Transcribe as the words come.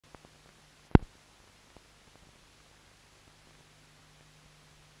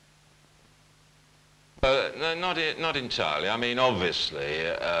No, not entirely. I mean, obviously,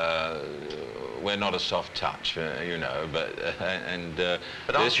 we're not a soft touch, you know, but...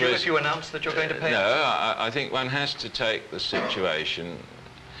 but aren't you if you announce that you're going to pay? No, I think one has to take the situation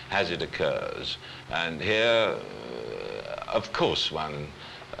as it occurs. And here, of course, one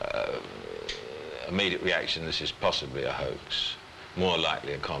immediate reaction, this is possibly a hoax, more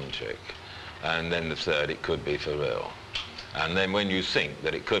likely a con trick. And then the third, it could be for real. And then when you think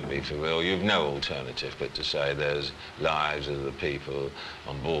that it could be for real, you've no alternative but to say there's lives of the people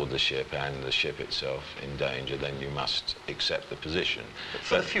on board the ship and the ship itself in danger, then you must accept the position. But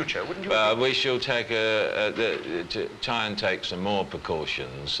for the future, wouldn't you? We shall take try and take some more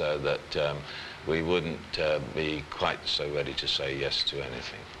precautions so that we wouldn't be quite so ready to say yes to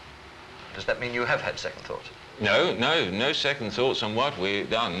anything. Does that mean you have had second thoughts? No second thoughts on what we've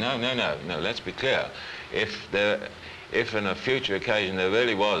done. No, let's be clear. If on a future occasion there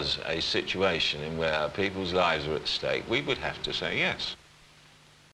really was a situation in where people's lives were at stake, we would have to say yes.